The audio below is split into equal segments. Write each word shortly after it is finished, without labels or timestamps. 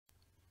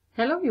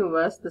Hello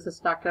viewers, this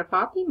is Dr.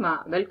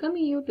 Fathima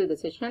welcoming you to the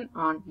session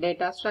on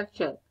data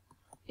structure.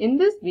 In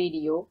this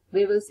video,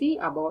 we will see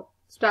about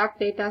stack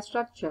data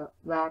structure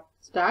where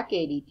stack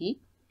ADT,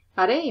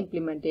 array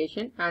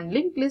implementation and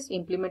linked list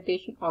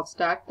implementation of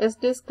stack is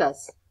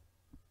discussed.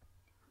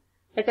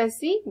 Let us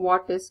see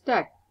what is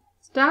stack.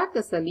 Stack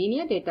is a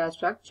linear data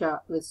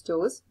structure which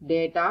stores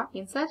data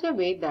in such a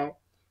way that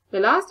the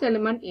last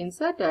element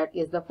inserted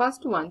is the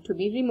first one to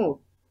be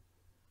removed.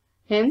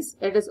 Hence,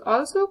 it is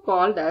also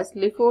called as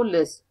LIFO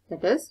list,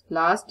 that is,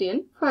 last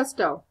in,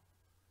 first out.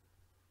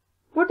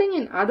 Putting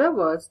in other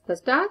words, the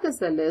stack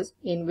is a list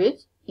in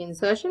which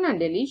insertion and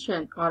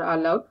deletion are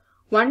allowed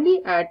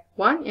only at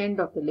one end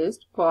of the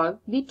list called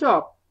the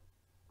top.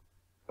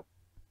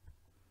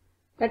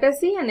 Let us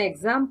see an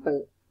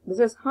example. This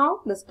is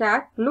how the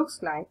stack looks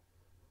like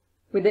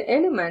with the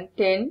element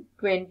 10,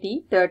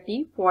 20,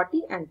 30,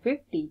 40 and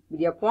 50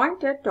 with a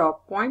pointer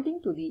top pointing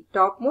to the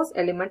topmost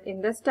element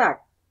in the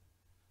stack.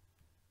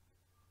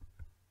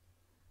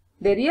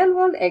 The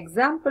real-world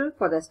example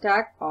for the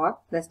stack are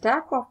the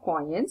stack of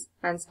coins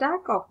and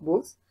stack of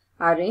books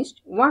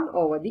arranged one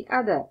over the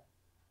other.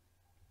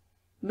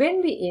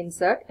 When we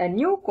insert a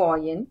new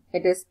coin,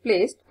 it is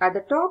placed at the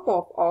top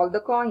of all the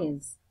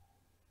coins.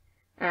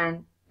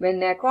 And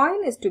when a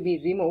coin is to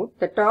be removed,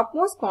 the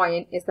topmost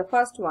coin is the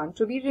first one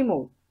to be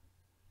removed.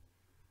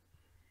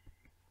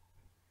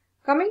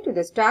 Coming to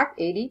the stack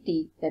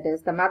ADT, that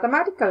is the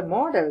mathematical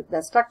model,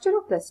 the structure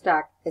of the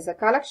stack is a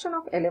collection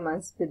of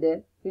elements with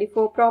a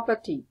LIFO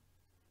property.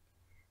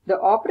 The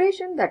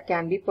operation that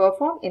can be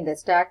performed in the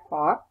stack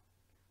are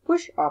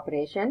push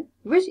operation,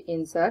 which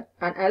insert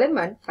an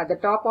element at the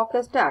top of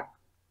the stack.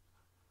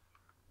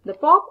 The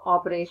pop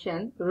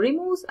operation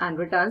removes and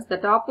returns the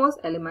topmost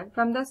element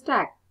from the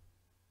stack.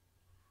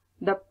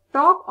 The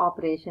top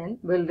operation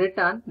will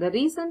return the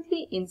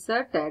recently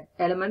inserted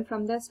element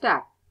from the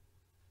stack.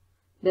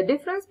 The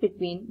difference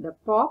between the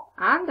pop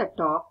and the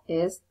top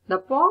is the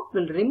pop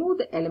will remove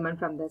the element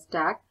from the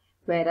stack,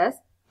 whereas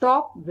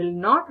top will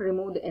not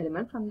remove the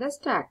element from the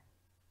stack.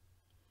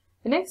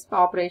 The next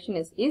operation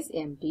is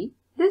isEmpty.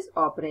 This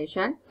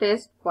operation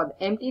tests for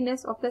the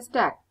emptiness of the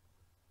stack.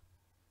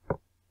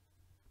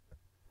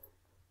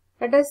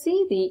 Let us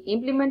see the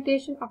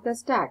implementation of the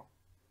stack.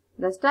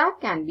 The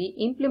stack can be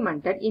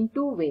implemented in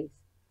two ways.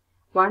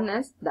 One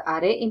is the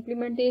array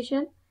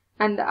implementation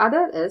and the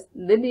other is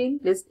the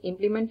linked list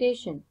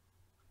implementation.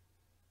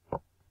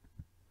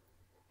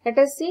 Let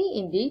us see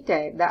in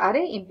detail the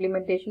array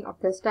implementation of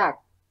the stack.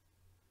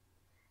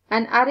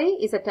 An array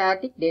is a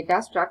static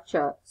data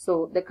structure,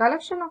 so the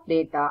collection of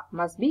data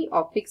must be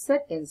of fixed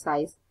in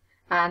size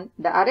and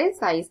the array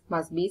size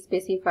must be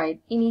specified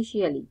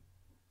initially.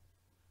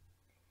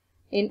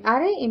 In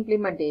array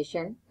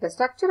implementation, the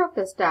structure of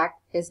the stack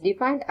is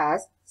defined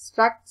as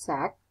struct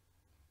stack,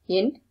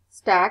 int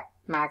stack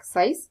max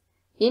size,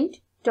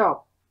 int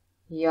top.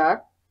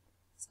 Here,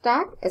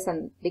 stack is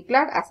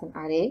declared as an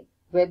array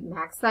with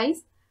max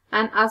size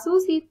and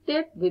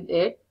associated with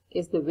it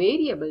is the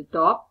variable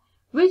top,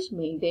 which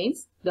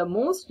maintains the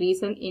most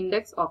recent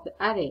index of the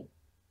array.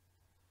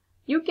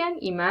 You can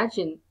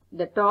imagine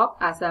the top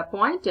as a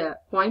pointer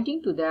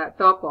pointing to the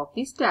top of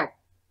the stack.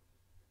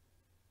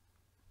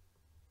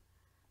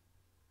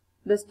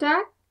 The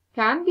stack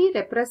can be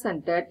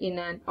represented in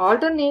an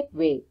alternate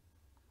way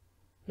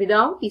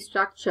without the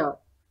structure.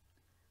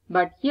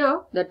 But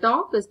here the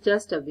top is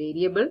just a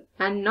variable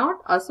and not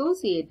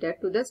associated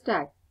to the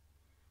stack.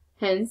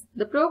 Hence,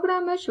 the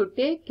programmer should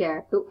take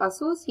care to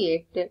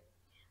associate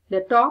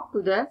the top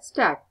to the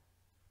stack.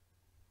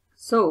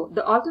 So,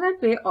 the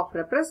alternate way of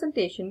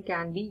representation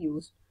can be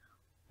used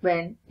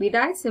when we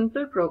write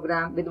simple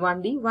program with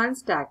only one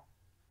stack.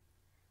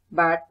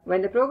 But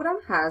when the program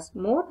has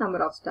more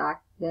number of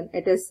stacks, then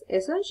it is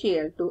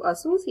essential to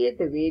associate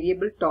the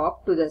variable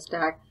top to the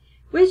stack,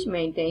 which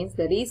maintains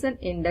the recent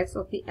index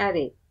of the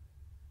array.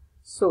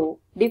 So,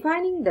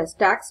 defining the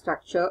stack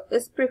structure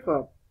is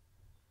preferred.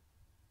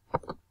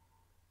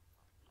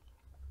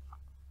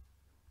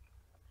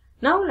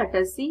 Now let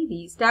us see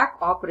the stack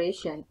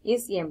operation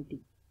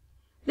isEmpty.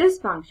 This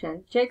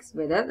function checks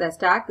whether the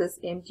stack is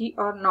empty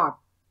or not.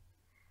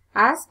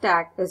 As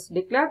stack is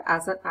declared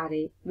as an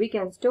array, we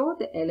can store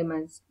the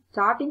elements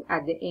starting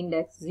at the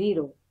index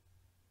 0.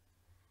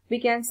 We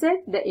can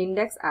set the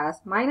index as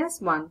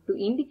 -1 to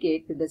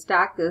indicate that the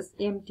stack is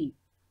empty.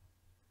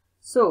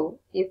 So,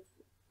 if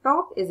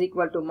top is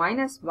equal to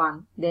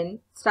 -1,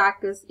 then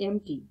stack is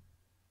empty.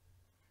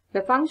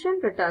 The function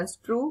returns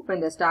true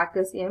when the stack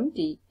is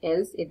empty,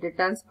 else it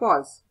returns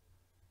false.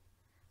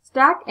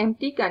 Stack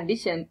empty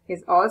condition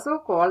is also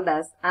called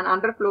as an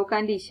underflow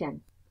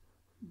condition.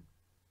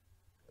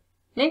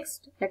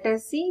 Next, let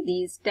us see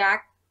the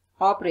stack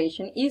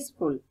operation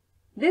isFull.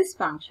 This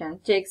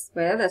function checks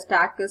whether the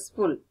stack is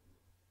full.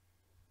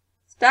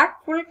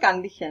 Stack full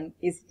condition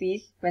is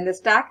reached when the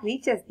stack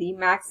reaches the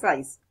max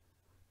size.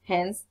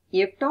 Hence,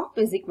 if top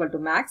is equal to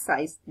max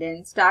size,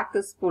 then stack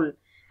is full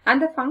and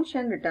the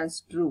function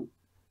returns true.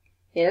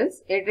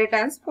 Else, it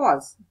returns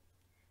false.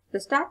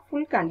 The stack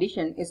full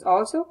condition is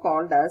also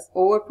called as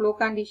overflow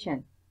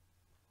condition.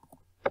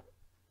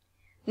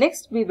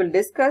 Next, we will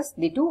discuss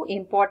the two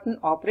important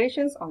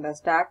operations on the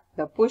stack,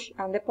 the push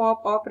and the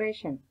pop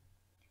operation.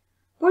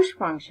 Push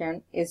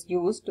function is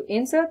used to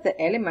insert the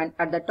element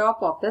at the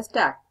top of the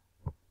stack.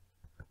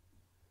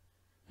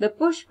 The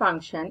push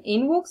function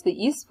invokes the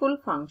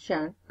isFull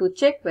function to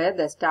check whether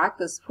the stack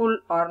is full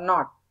or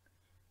not,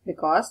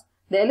 because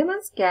the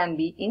elements can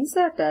be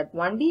inserted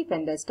only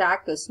when the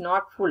stack is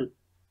not full.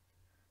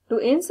 To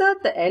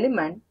insert the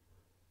element,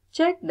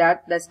 check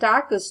that the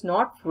stack is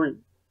not full.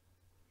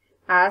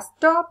 As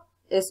top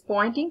is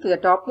pointing to the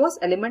topmost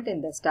element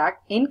in the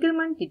stack,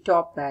 increment the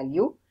top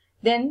value,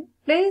 then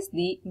place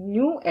the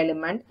new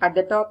element at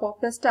the top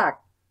of the stack.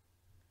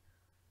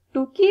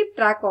 To keep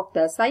track of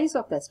the size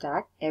of the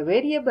stack, a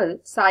variable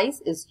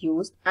size is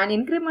used and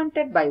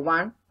incremented by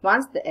 1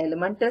 once the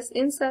element is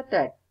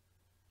inserted.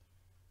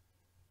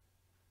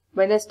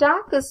 When the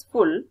stack is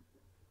full,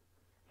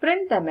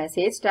 print the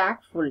message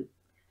stack full.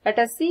 Let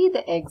us see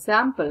the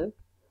example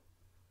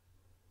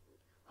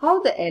how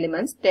the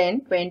elements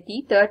 10,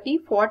 20, 30,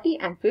 40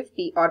 and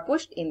 50 are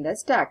pushed in the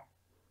stack.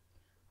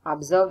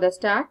 Observe the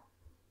stack.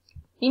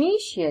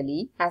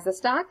 Initially, as the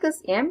stack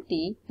is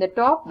empty, the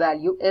top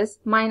value is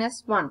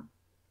 -1.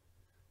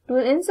 To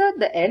insert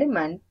the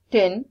element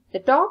 10, the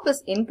top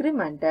is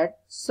incremented,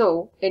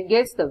 so it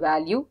gets the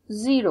value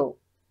 0.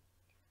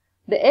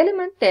 The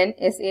element 10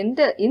 is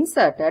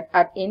inserted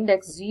at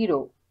index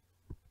 0.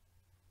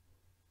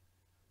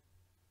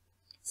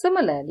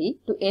 Similarly,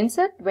 to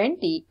insert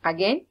 20,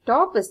 again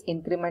top is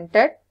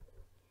incremented,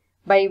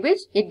 by which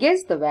it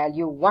gets the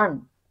value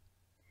 1.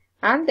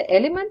 And the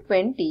element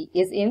 20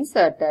 is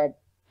inserted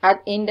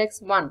at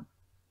index 1.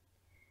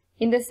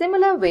 In the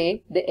similar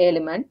way, the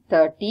element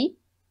 30,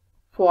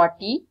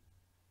 40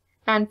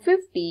 and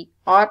 50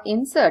 are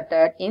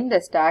inserted in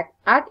the stack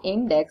at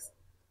index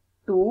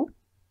 2,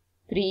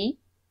 3,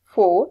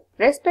 4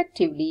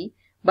 respectively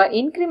by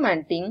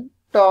incrementing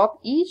top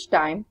each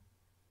time.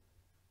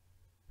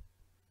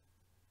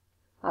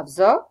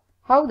 Observe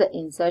how the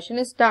insertion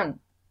is done.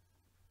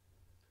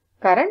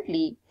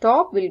 Currently,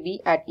 top will be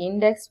at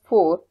index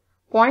 4,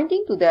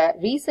 pointing to the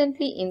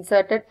recently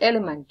inserted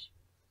element.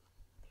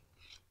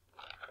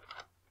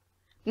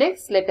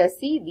 Next, let us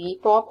see the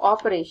pop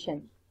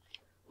operation.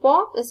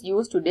 Pop is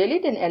used to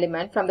delete an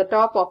element from the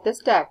top of the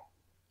stack.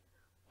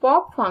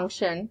 Pop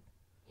function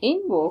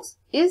invokes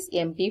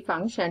isEmpty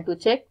function to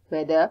check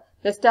whether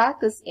the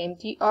stack is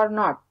empty or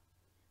not,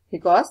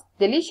 because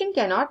deletion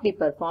cannot be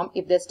performed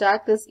if the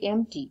stack is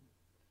empty.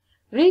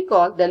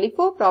 Recall the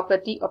LIFO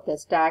property of the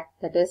stack,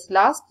 that is,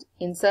 last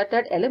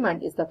inserted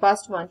element is the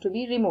first one to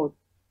be removed.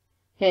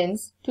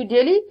 Hence, to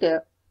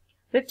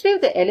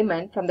retrieve the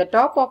element from the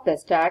top of the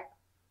stack,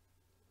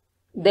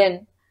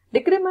 then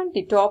decrement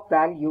the top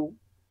value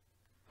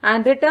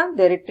and return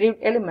the retrieved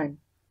element.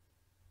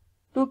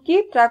 To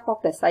keep track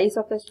of the size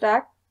of the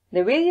stack,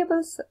 the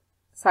variable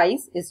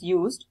size is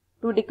used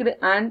to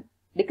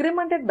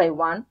decremented by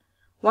 1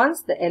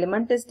 once the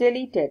element is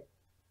deleted.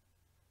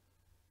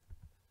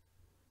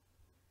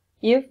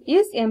 If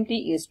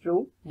isEmpty is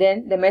true,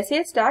 then the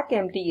message stack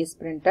empty is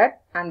printed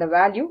and the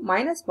value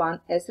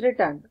 -1 is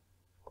returned.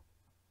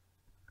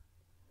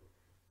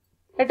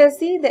 Let us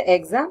see the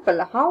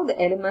example how the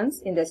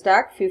elements in the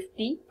stack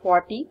 50,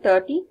 40,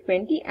 30,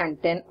 20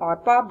 and 10 are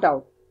popped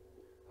out.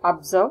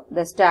 Observe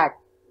the stack.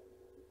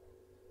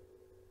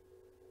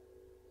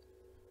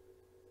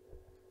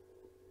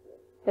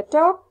 The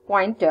top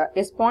pointer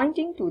is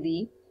pointing to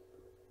the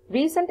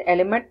recent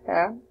element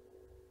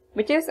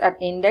which is at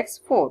index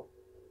 4.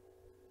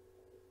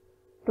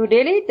 To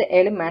delete the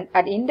element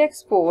at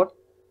index 4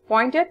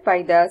 pointed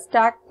by the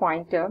stack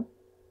pointer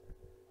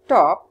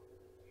top,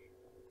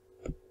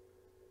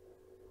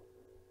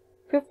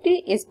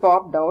 50 is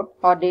popped out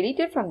or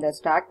deleted from the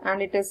stack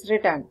and it is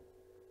returned.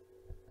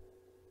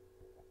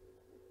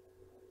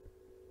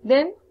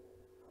 Then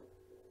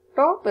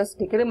top is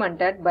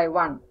decremented by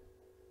 1.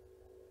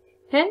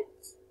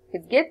 Hence,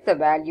 it gets the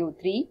value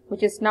 3,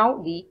 which is now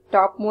the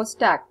topmost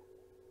stack.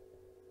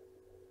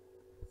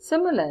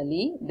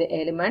 Similarly, the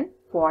element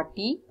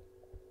 40,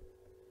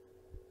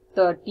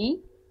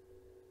 30,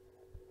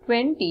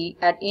 20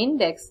 at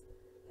index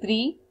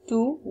 3,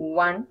 2,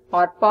 1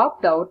 are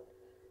popped out,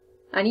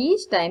 and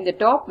each time the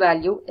top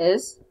value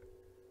is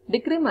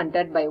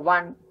decremented by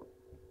 1.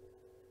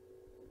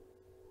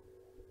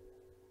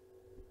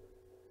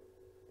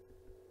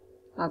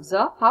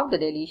 Observe how the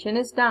deletion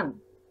is done.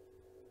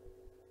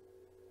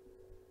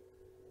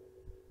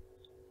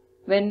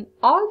 When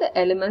all the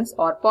elements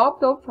are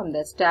popped out from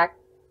the stack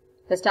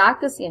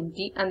is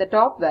empty and the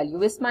top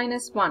value is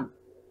 -1.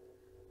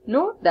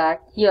 Note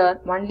that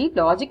here only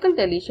logical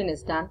deletion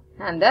is done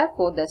and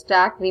therefore the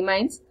stack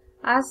remains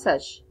as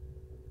such.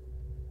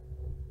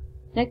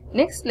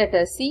 Next, let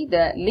us see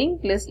the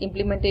linked list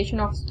implementation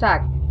of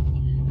stack.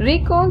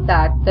 Recall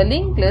that the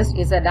linked list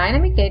is a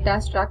dynamic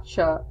data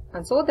structure,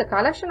 and so the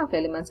collection of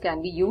elements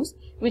can be used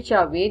which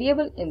are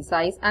variable in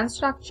size and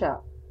structure.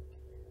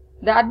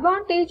 The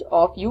advantage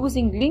of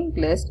using linked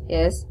list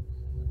is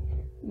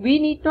we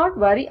need not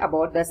worry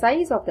about the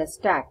size of the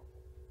stack.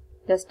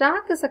 The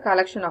stack is a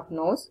collection of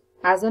nodes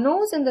As the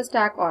nodes in the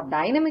stack are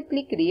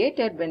dynamically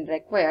created when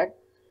required,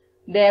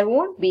 there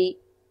won't be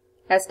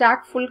a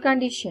stack full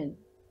condition.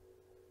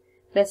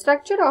 The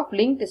structure of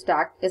linked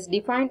stack is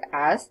defined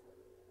as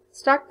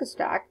struct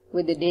stack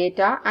with the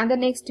data and the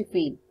next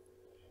field.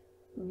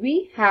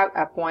 We have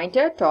a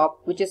pointer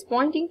top which is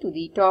pointing to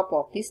the top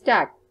of the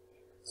stack.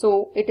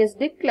 So it is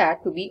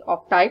declared to be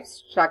of type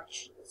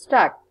struct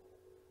stack.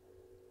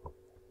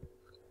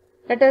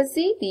 Let us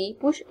see the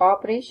push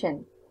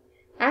operation.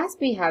 As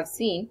we have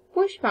seen,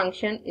 push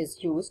function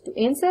is used to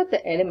insert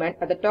the element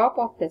at the top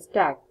of the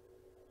stack.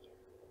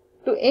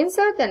 To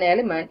insert an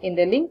element in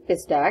the linked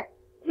stack,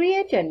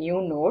 create a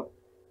new node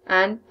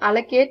and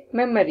allocate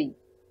memory.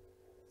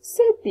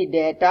 Set the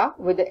data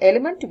with the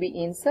element to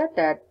be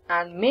inserted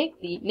and make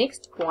the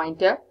next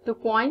pointer to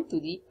point to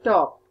the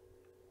top.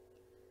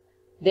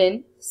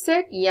 Then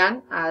set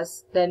n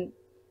as the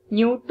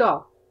new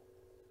top.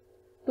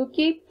 To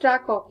keep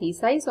track of the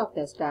size of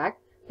the stack,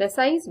 the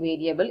size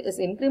variable is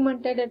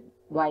incremented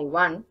by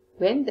 1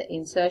 when the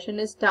insertion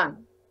is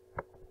done.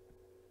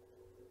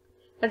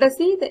 Let us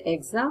see the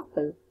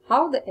example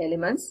how the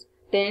elements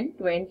 10,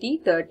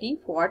 20, 30,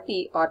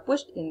 40 are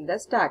pushed in the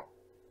stack.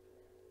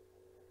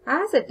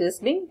 As it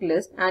is linked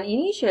list and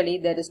initially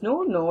there is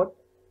no node,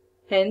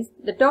 hence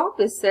the top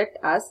is set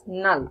as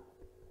null.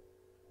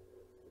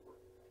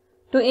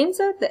 To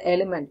insert the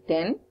element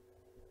 10,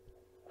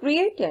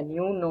 create a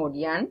new node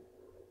n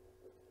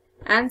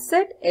and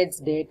set its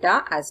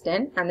data as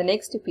 10 and the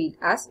next field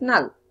as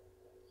null.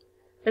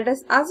 Let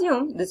us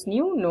assume this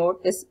new node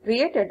is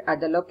created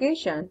at the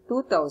location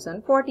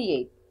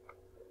 2048.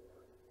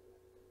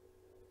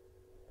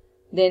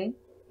 Then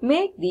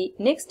make the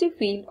next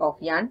field of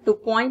n to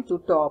point to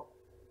top.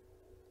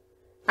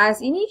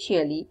 As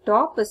initially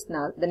top is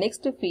null, the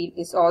next field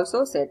is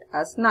also set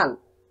as null.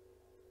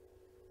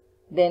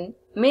 Then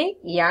make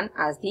n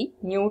as the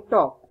new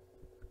top.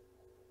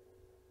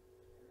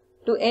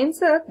 To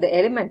insert the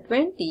element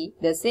 20,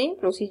 the same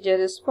procedure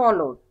is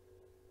followed.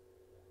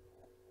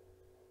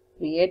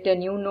 Create a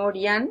new node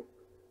n,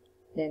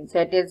 then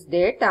set its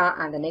data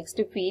and the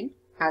next field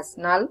as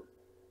null.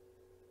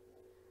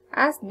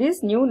 As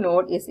this new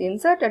node is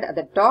inserted at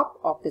the top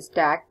of the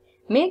stack,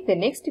 make the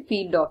next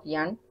field of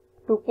n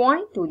to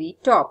point to the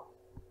top.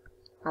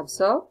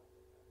 Observe.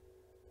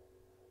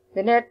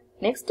 The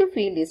next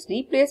field is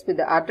replaced with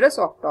the address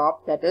of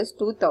top, that is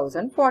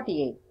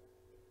 2048.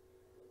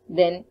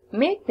 Then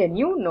make the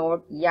new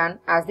node n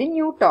as the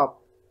new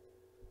top.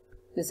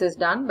 This is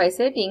done by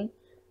setting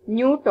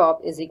new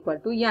top is equal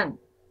to n.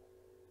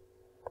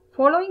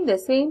 Following the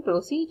same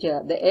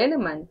procedure, the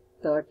element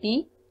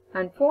 30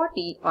 and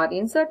 40 are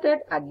inserted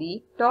at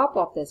the top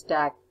of the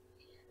stack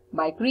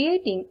by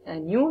creating a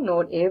new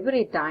node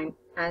every time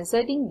and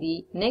setting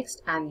the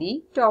next and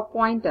the top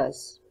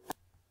pointers.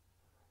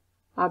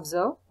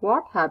 Observe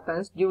what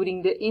happens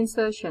during the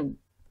insertion.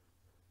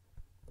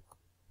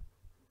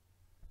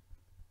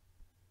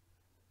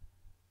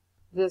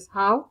 This is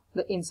how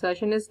the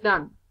insertion is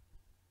done.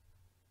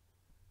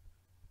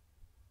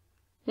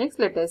 Next,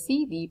 let us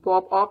see the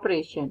pop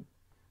operation.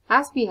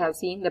 As we have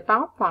seen, the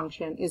pop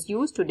function is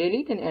used to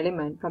delete an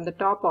element from the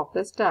top of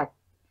the stack.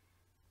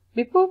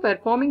 Before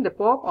performing the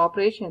pop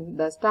operation,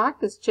 the stack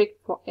is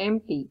checked for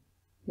empty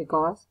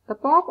because the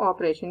pop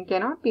operation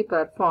cannot be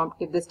performed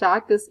if the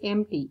stack is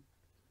empty.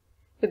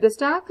 If the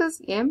stack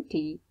is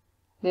empty,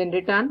 then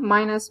return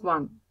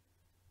 -1.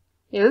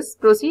 Else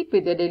proceed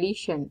with the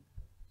deletion.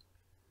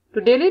 To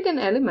delete an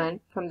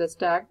element from the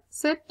stack,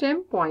 set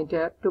temp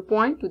pointer to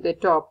point to the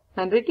top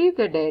and retrieve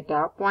the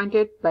data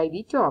pointed by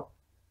the top.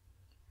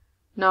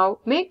 Now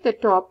make the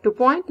top to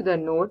point to the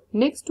node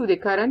next to the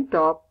current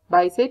top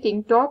by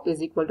setting top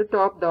is equal to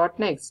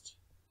top.next.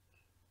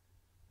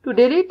 To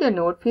delete the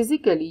node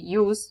physically,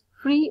 use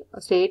free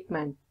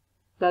statement.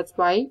 That's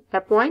why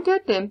a pointer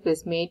temp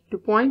is made to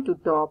point to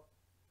top.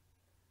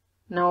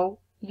 Now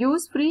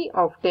use free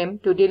of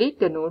temp to delete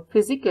the node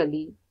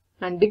physically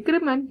and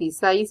decrement the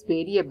size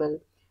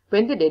variable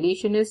when the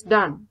deletion is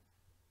done.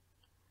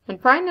 And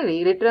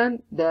finally,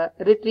 return the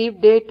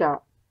retrieved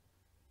data.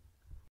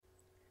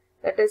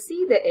 Let us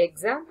see the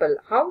example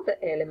how the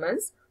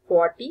elements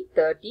 40,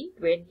 30,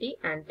 20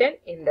 and 10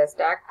 in the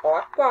stack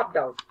are popped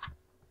out.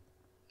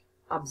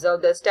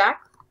 Observe the stack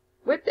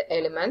with the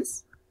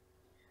elements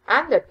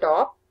and the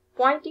top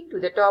pointing to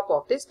the top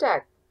of the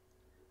stack.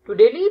 To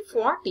delete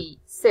 40,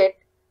 set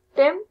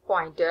temp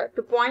pointer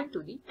to point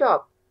to the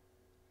top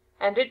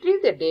and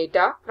retrieve the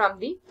data from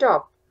the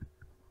top.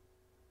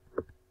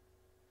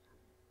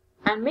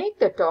 And make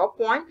the top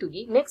point to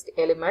the next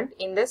element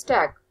in the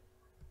stack.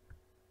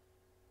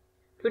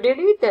 To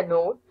delete the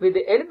node with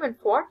the element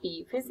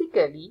 40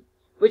 physically,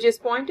 which is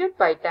pointed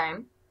by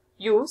time,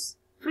 use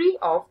free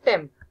of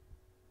temp.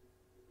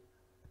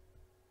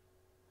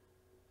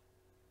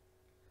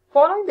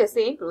 Following the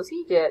same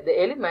procedure,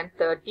 the element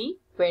 30,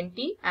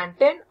 20 and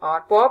 10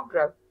 are popped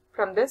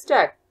from the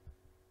stack.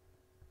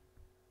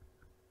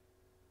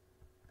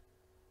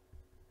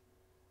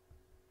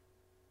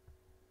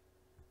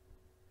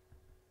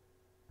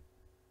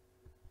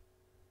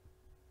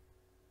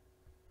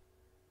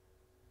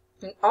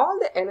 When all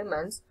the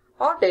elements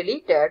are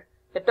deleted,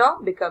 the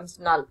top becomes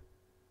null.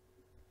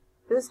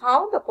 This is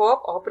how the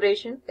pop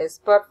operation is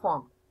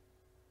performed.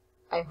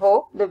 I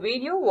hope the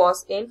video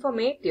was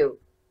informative.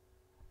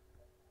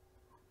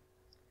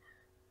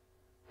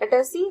 Let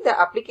us see the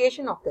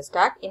application of the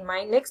stack in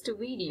my next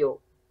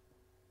video.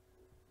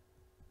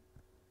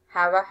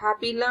 Have a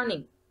happy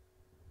learning.